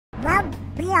Well,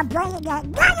 we are playing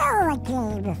another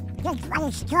game. This one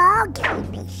is called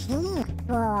ABC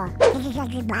for this is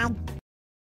actually mine.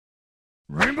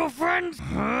 Rainbow Friends?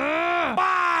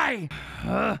 Why?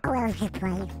 Where is it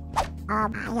playing? I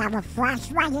have a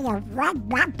flashlight and a red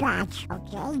map patch,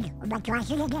 okay? My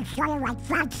glasses are getting started like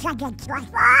 5 seconds.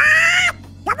 Ah!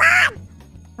 Come on!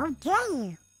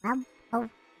 Okay. Oh,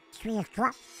 3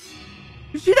 o'clock.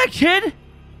 You see that kid?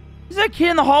 Is that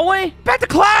kid in the hallway? Back to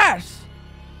class!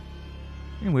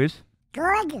 Anyways.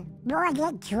 Good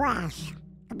morning, class.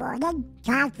 Good morning.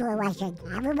 Time for a lesson.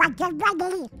 Everyone get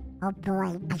ready. Oh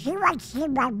boy, I see what's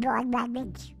in my board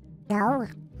moments. No,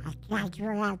 I can't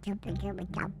run out to begin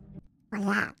with them. What's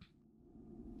that?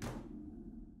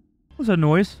 What's that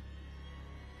noise?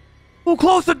 Who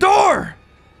closed the door?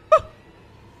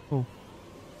 Oh.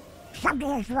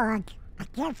 Something is wrong. I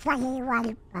can't find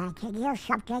anyone, but I can hear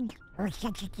something. Or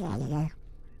such a janitor.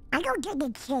 I don't think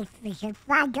it's safe. We should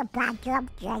find the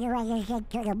backup generators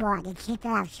into the morning. Keep it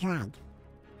outside.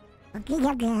 I'll get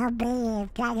him to help me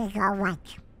if that is all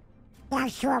right. Yeah,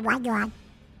 sure, why not?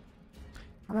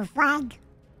 I will find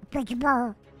the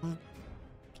principal and,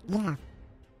 yeah,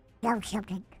 know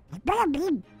something. It better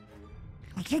be.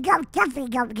 I should go, definitely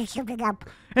go get something up.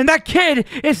 And that kid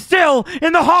is still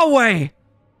in the hallway!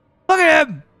 Look at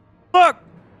him! Look!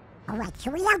 Alright,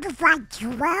 so we have to find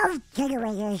 12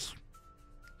 generators.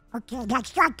 Okay,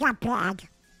 that's not that bad.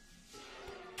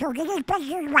 So we're gonna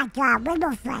picture like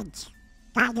Rainbow Friends.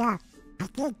 Kinda, I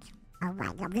think.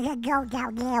 Alright, I'm gonna go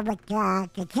down there with the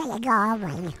kid in the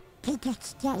hallway. He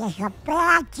this kid is a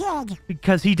bad kid.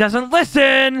 Because he doesn't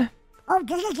listen! Oh,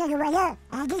 there's a generator,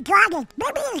 and he got it.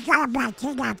 Maybe he's not a bad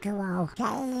kid after all.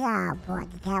 Okay, boy,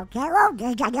 okay. Oh,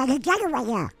 there's another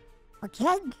generator.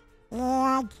 Okay,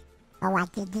 and... Oh, I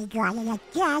think he got it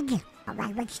again.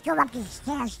 Alright, let's go up the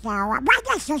stairs now. Right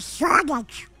next to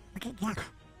Sonic. Okay, yeah.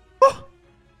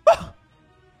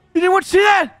 Did anyone see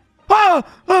that?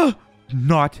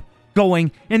 Not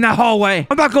going in that hallway.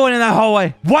 I'm not going in that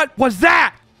hallway. What was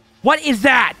that? What is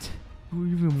that? Do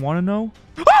you even want to know?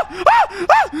 What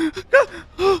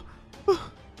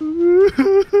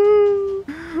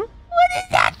is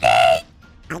that thing?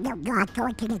 I don't know, I'm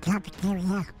going to the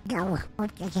cafeteria. No,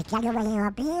 there's a generator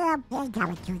up here. And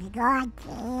I'm to the guard.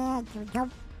 And we go.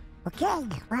 Okay,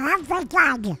 well, I'm very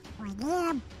done. 1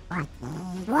 a.m. 1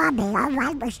 a.m.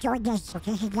 Alright, we're doing this.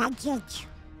 Okay, so that's it.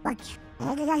 But,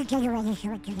 and another generator, so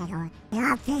we can get on. The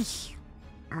office.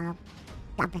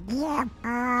 Up in here.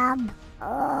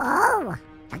 Oh!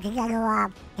 I'm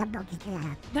gonna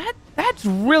That's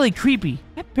really creepy.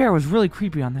 That bear was really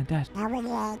creepy on that desk. Now we're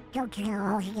gonna go to the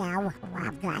house now.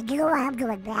 I'm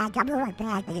going back. I'm going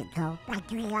back. We're gonna go back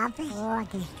to the office. Oh,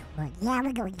 this one. Yeah,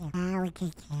 we're going there. Now we can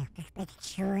just make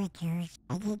sure there's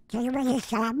anything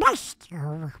that I missed.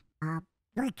 So,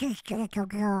 we're just gonna go.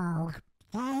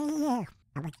 Okay.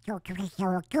 I'm gonna go to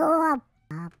the door.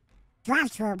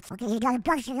 Classroom. Okay, you got a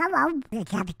person. Hello. The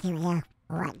cafeteria.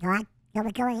 What? So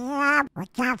we're going here.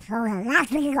 What's up for the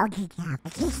last one you go to now?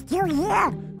 Is he still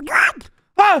here? God!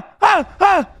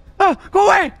 Go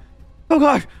away! Oh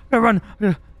gosh, gotta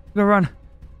run.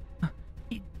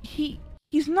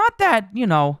 He's not that,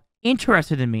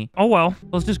 interested in me. Oh well,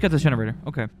 let's just get this generator.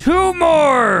 Okay. 2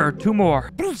 more!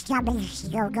 Please tell me he's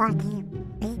still gone here.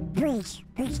 Please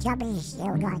tell me he's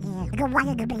still gone here. I don't want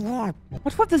him to be here.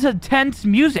 What's with this intense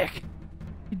music?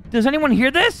 Does anyone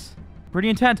hear this? Pretty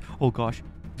intense. Oh gosh.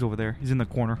 He's over there. He's in the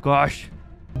corner. Gosh.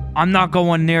 I'm not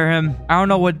going near him. I don't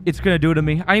know what it's gonna do to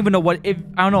me. I don't even know what I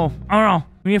don't know.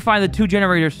 We need to find the 2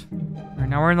 generators. Alright,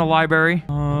 now we're in the library.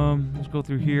 Let's go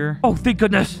through here. Oh, thank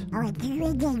goodness. Alright, we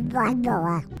need 1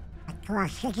 more. Of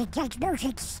course, the text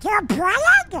music still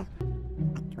playing?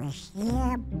 We're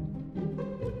here.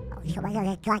 Oh, so we're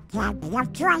gonna cut that.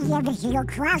 Enough trying every single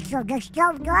classroom. Just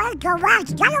don't go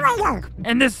around. Generator!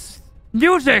 And this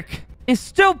music is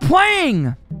still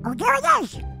playing. Oh, there it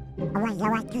is!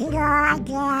 Alright, here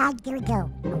we go.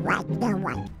 Alright, now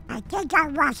what? I think I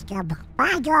lost them.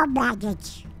 Find all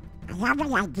magnets. I have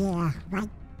an idea, right?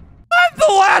 I'm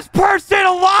the last person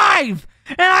alive!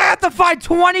 And I have to find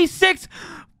 26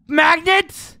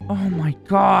 magnets? Oh my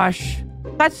gosh.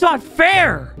 That's not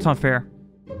fair! It's not fair.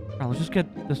 Alright, let's just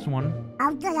get this one.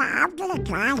 I'm gonna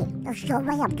try. There's no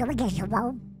way I'm doing this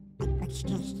alone. Let's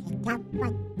just get that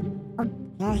one.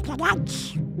 There's the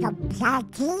lunch. The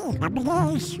plantain. That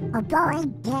is a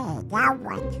boring day. Now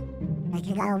what? There's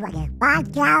another one.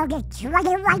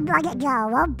 1,021 more to go.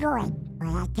 Oh boy.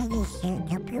 Well, I think it's the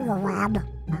computer lab.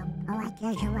 Alright,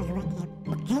 there's a one right there.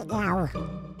 Okay, now.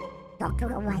 Go to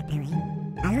the library.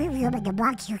 I leave you in the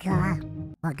monster car.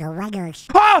 Or the runners.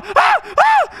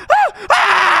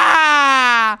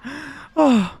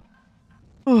 Oh,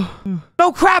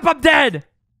 No crap, I'm dead!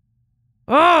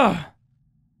 Ugh!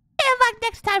 Back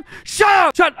next time. Shut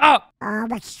up! Shut up! Oh,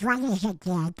 which one is it,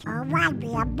 Dad? Oh, might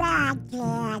be a bad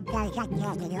Dad. There's a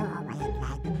Dad in all of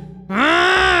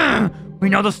that. We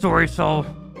know the story, so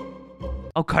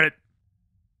I'll cut it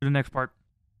to the next part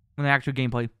when the actual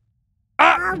gameplay.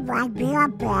 Oh, might be a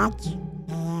bad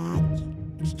Dad.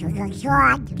 Still goes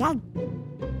on, Dad.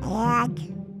 And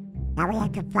now we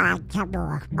have to find some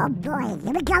more. Oh boy,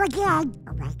 here we go again.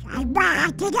 Oh my God,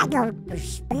 I think I know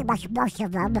pretty much most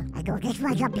of them. I know this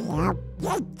one's up here.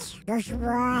 Yes, this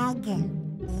one.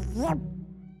 Yep.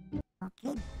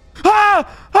 Okay.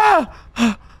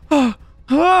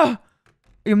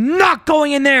 I'm not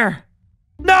going in there.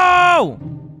 No.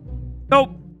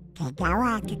 Nope. Okay, now I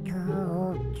have to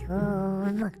go to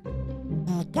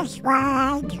this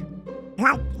one.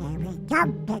 Right there we go.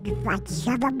 Maybe find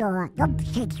 7 more. Nope,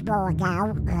 6 more now.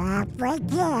 Right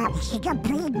there. This is a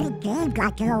pretty big game,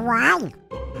 got to know why.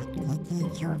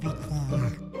 It's over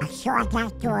there. I saw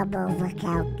that door move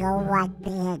out. Go right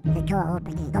there. The door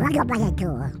opening. Go on by the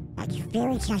door. That's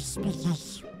very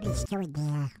suspicious. He's still in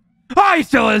there. Oh, he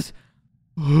still is.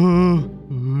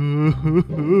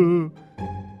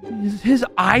 His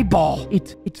eyeball.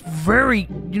 It's very,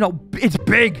 it's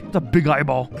big. It's a big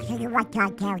eyeball. So you want to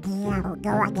down here? Oh, go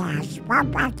on now.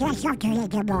 Swamp out there, so to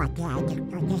hit him more, Dad.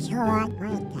 On this one,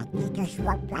 right, this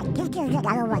one, right. This is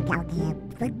another one down here.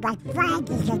 But my friend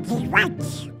is a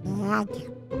T-Rex. And,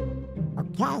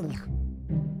 okay.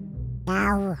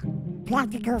 Now, we have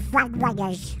to go find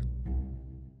runners.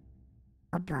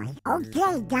 Oh boy.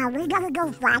 Okay, now we're gonna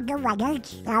go find the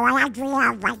runners. Now I actually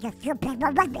have like a few people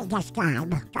with me this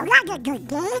time. So that's a good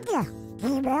thing.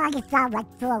 We already found like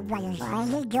 4 runners. So I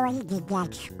ain't doing anything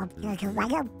yet. Oh, there's a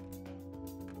runner.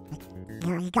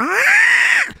 There we go.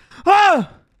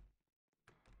 Ah!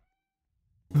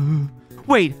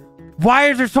 Wait, why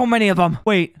is there so many of them?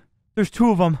 Wait, there's 2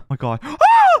 of them. Oh my God. Oh,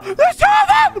 there's 2 of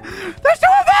them! There's 2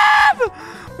 of them!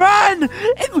 Run!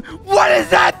 What is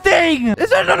that thing? Is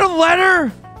that another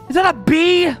letter? Is that a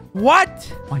B?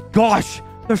 What? Oh my gosh,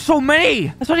 there's so many.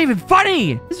 That's not even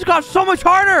funny. This has got so much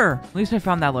harder. At least I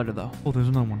found that letter though. Oh, there's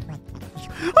another one.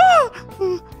 Ah!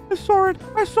 I saw it.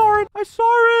 I saw it. I saw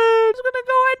it. It's gonna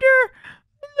go enter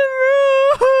the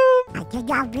room. I did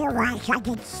not realize I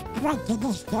could sprint in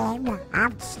this game.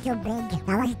 I'm stupid.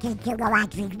 Now I think you will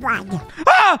actually run. Come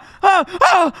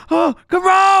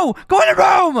on! Go in the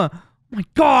room! Oh my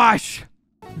gosh!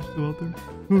 He's still out there.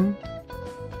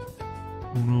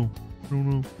 Oh no. Oh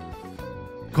no.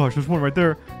 Gosh, there's one right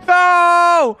there.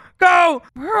 Go! Go!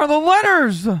 Where are the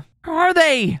letters? Where are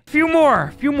they? Few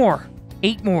more.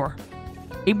 8 more.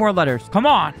 8 more letters. Come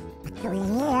on.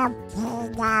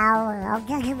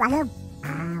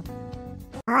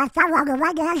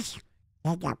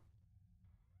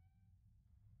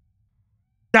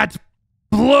 That's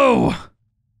blue.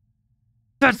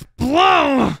 That's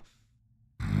blue.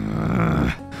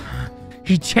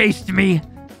 He chased me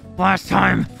last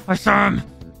time I saw him.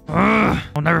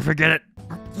 I'll never forget it.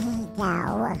 Okay,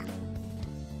 now.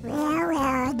 Where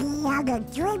are the other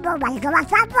 3 more? Go on,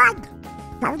 someone.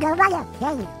 Hey,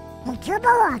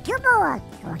 2 more.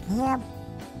 Okay.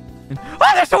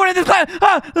 Oh, there's someone in this class.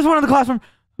 There's one in the classroom.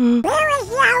 Where is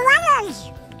the runners?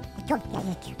 I don't get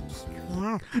it.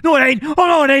 Yeah. No, it ain't. Oh,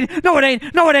 no, it ain't. No, it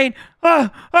ain't. No, it ain't. Go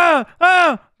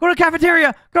to the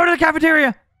cafeteria. Go to the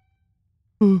cafeteria.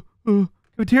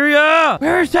 Cafeteria.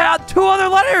 Where's that? 2 other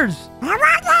letters. Where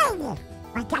are they?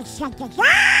 I got something. Can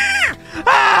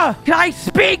I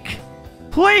speak?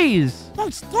 Please.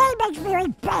 This game is very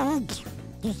big.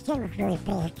 This game is very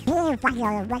big. Here, if I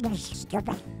know the runners,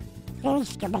 stupid. Very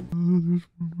stupid. There's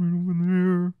one right over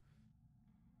there.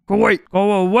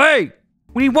 Go away.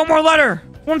 We need 1 more letter.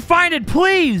 One, find it,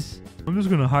 please. I'm just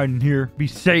gonna hide in here. Be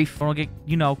safe. I don't get,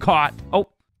 caught. Oh.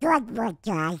 Good work,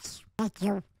 guys. Thank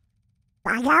you.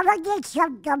 I gotta get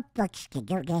some notebooks to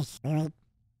do this. Really.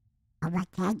 Oh my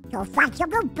God. Go find some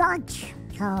notebooks.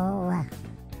 So,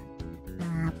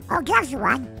 guess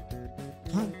what?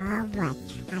 How much?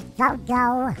 I don't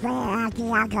know where the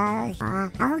others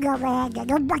are. I don't know where the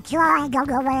notebooks are. I don't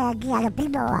know where the other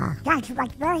people are. That's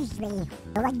what worries me.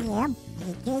 So I am.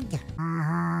 I did.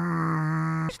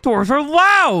 These doors are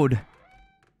loud.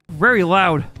 Very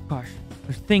loud. Gosh,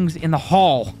 there's things in the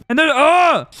hall. And there's,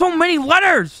 so many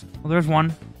letters. Oh, there's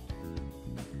one.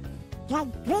 3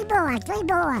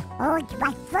 more. Oh, it's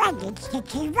my friend. It's the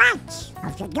T-Rex.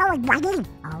 How's it going, buddy?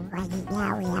 Alrighty,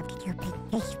 now we have to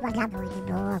pick this one up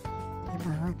anymore.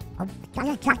 Oh,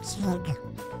 gonna touch him.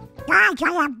 Guys,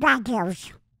 I have bad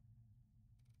news.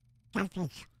 That's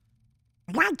it.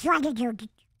 I'm not trying to do it.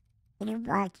 We don't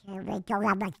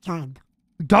have much time.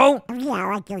 Don't. Yeah,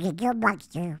 like there's a good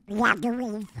monster. We have to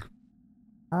leave.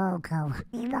 Oh, go.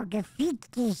 We will defeat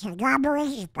these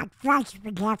anomalies, but first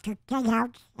we have to get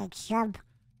out and some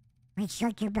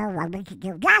research about what we can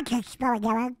do. Not to spell it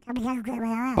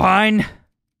out. Find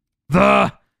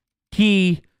the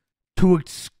key to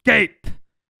escape.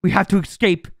 We have to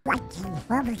escape. What key?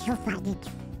 Where we shall find it?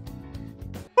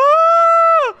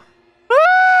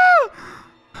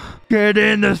 Get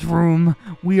in this room.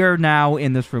 We are now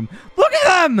in this room. Look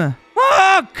at them.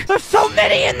 Look! There's so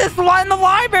many in this in the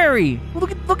library.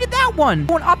 Look at that one.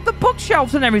 Going up the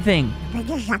bookshelves and everything. But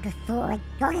this is like a sword.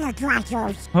 Go to the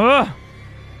classrooms.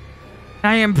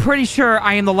 I am pretty sure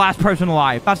I am the last person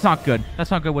alive. That's not good.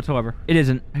 That's not good whatsoever. It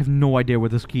isn't. I have no idea where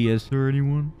this key is. Is there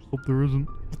anyone? Hope there isn't.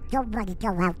 Don't want to go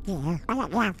out there. I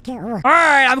don't have to. All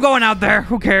right, I'm going out there.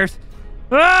 Who cares?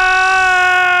 All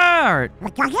right.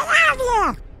 But don't get out of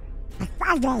here.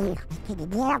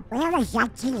 Where is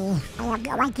that key? I have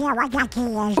no idea what that key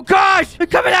is. Oh gosh! They're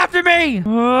coming after me!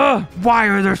 Why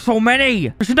are there so many?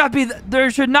 There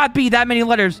should not be that many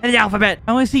letters in the alphabet.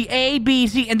 I only see A, B,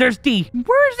 C, and there's D.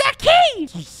 Where's that key?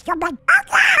 Someone. Look!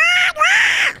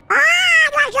 Look!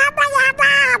 There's another one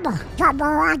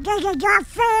coming!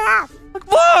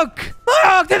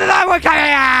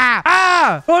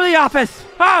 Go to the office!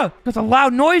 There's a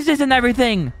loud noises and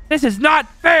everything. This is not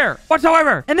fair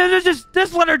whatsoever. And then there's just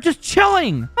this letter just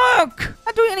chilling. Look!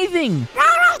 Not doing anything.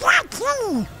 Where is that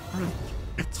key?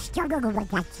 I still don't know what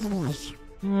that key is.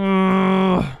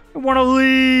 I want to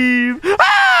leave. Leave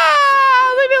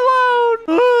me alone.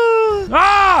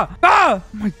 Oh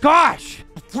my gosh.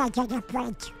 I can't get a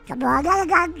plate. Come on,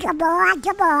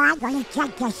 come on. Gonna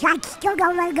check the shots. Still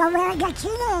don't want to go where the key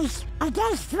is. I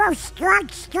guess throw stop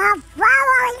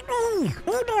following me.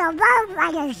 Leave me alone,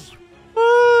 writers. I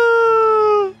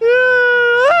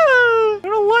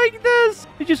don't like this.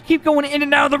 They just keep going in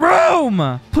and out of the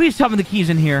room. Please tell me the key's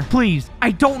in here. Please.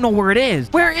 I don't know where it is.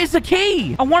 Where is the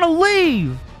key? I want to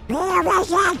leave. Where is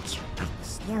it? I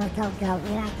still don't know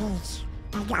where it is.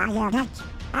 I got it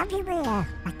everywhere.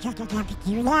 I checked the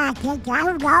cafeteria. I think I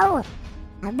don't know.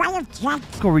 I might have checked.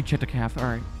 Let's go recheck the caf. All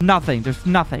right. Nothing. There's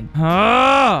nothing.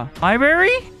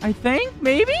 Library? I think?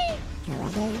 Maybe?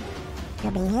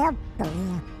 Come here.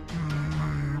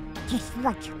 Just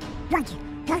look. Gosh.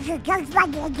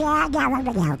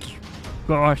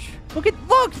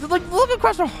 Look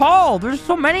across the hall. There's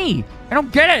so many. I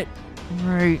don't get it.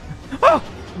 All right.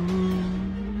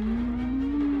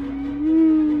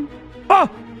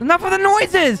 Enough of the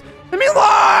noises. Leave me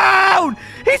alone.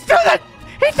 He's through the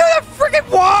freaking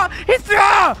wall.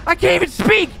 I can't even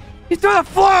speak. He's through the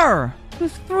floor.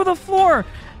 He's through the floor.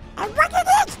 And what did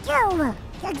this do?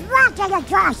 It's walking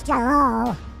across the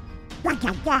hall. Look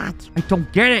at that. I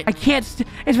don't get it. I can't.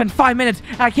 It's been 5 minutes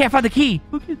and I can't find the key.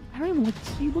 I don't even like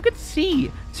C. Look at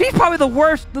C. C's probably the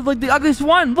worst, the ugliest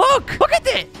one. Look at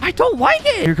it. I don't like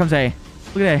it. Here comes A.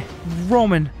 Look at A.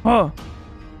 Roman.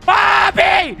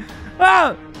 B.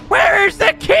 Where is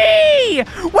the key?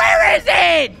 Where is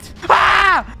it?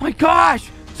 My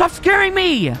gosh. Stop scaring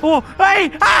me.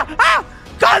 Hey.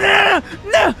 God,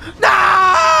 no.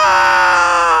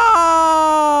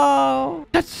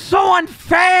 That's so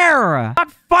unfair.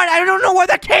 Not fun. I don't know where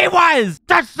the key was.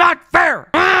 That's not fair.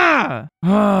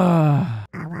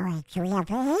 So we have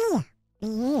A,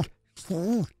 B,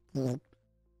 C, D.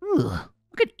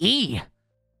 Look at E.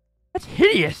 That's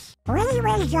hideous. Well,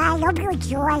 anyways, I hope you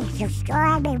enjoy.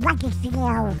 Subscribe and like this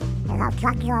video. And I'll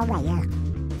talk to you all later.